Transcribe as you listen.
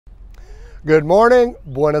Good morning,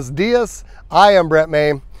 buenos dias. I am Brett May,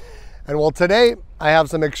 and well, today I have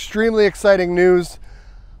some extremely exciting news.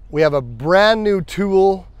 We have a brand new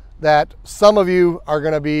tool that some of you are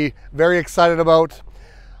going to be very excited about.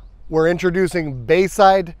 We're introducing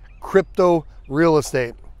BAYSIDE crypto real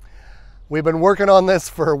estate. We've been working on this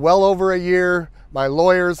for well over a year, my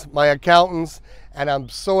lawyers, my accountants, and I'm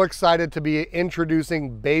so excited to be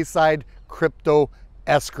introducing BAYSIDE crypto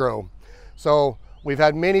escrow. So we've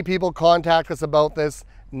had many people contact us about this.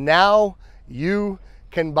 Now you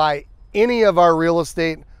can buy any of our real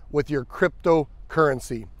estate with your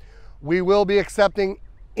cryptocurrency. We will be accepting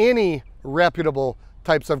any reputable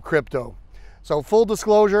types of crypto. So full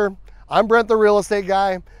disclosure, I'm Brent the real estate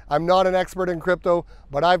guy. I'm not an expert in crypto,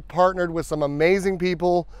 but I've partnered with some amazing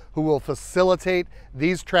people who will facilitate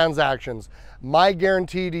these transactions. My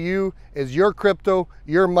guarantee to you is your crypto,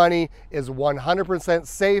 your money is 100%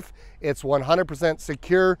 safe, it's 100%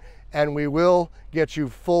 secure, and we will get you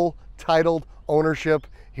full titled ownership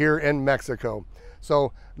here in Mexico.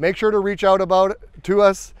 So make sure to reach out to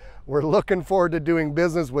us. We're looking forward to doing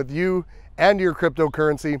business with you and your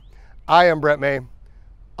cryptocurrency. I am Brett May.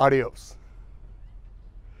 Adios.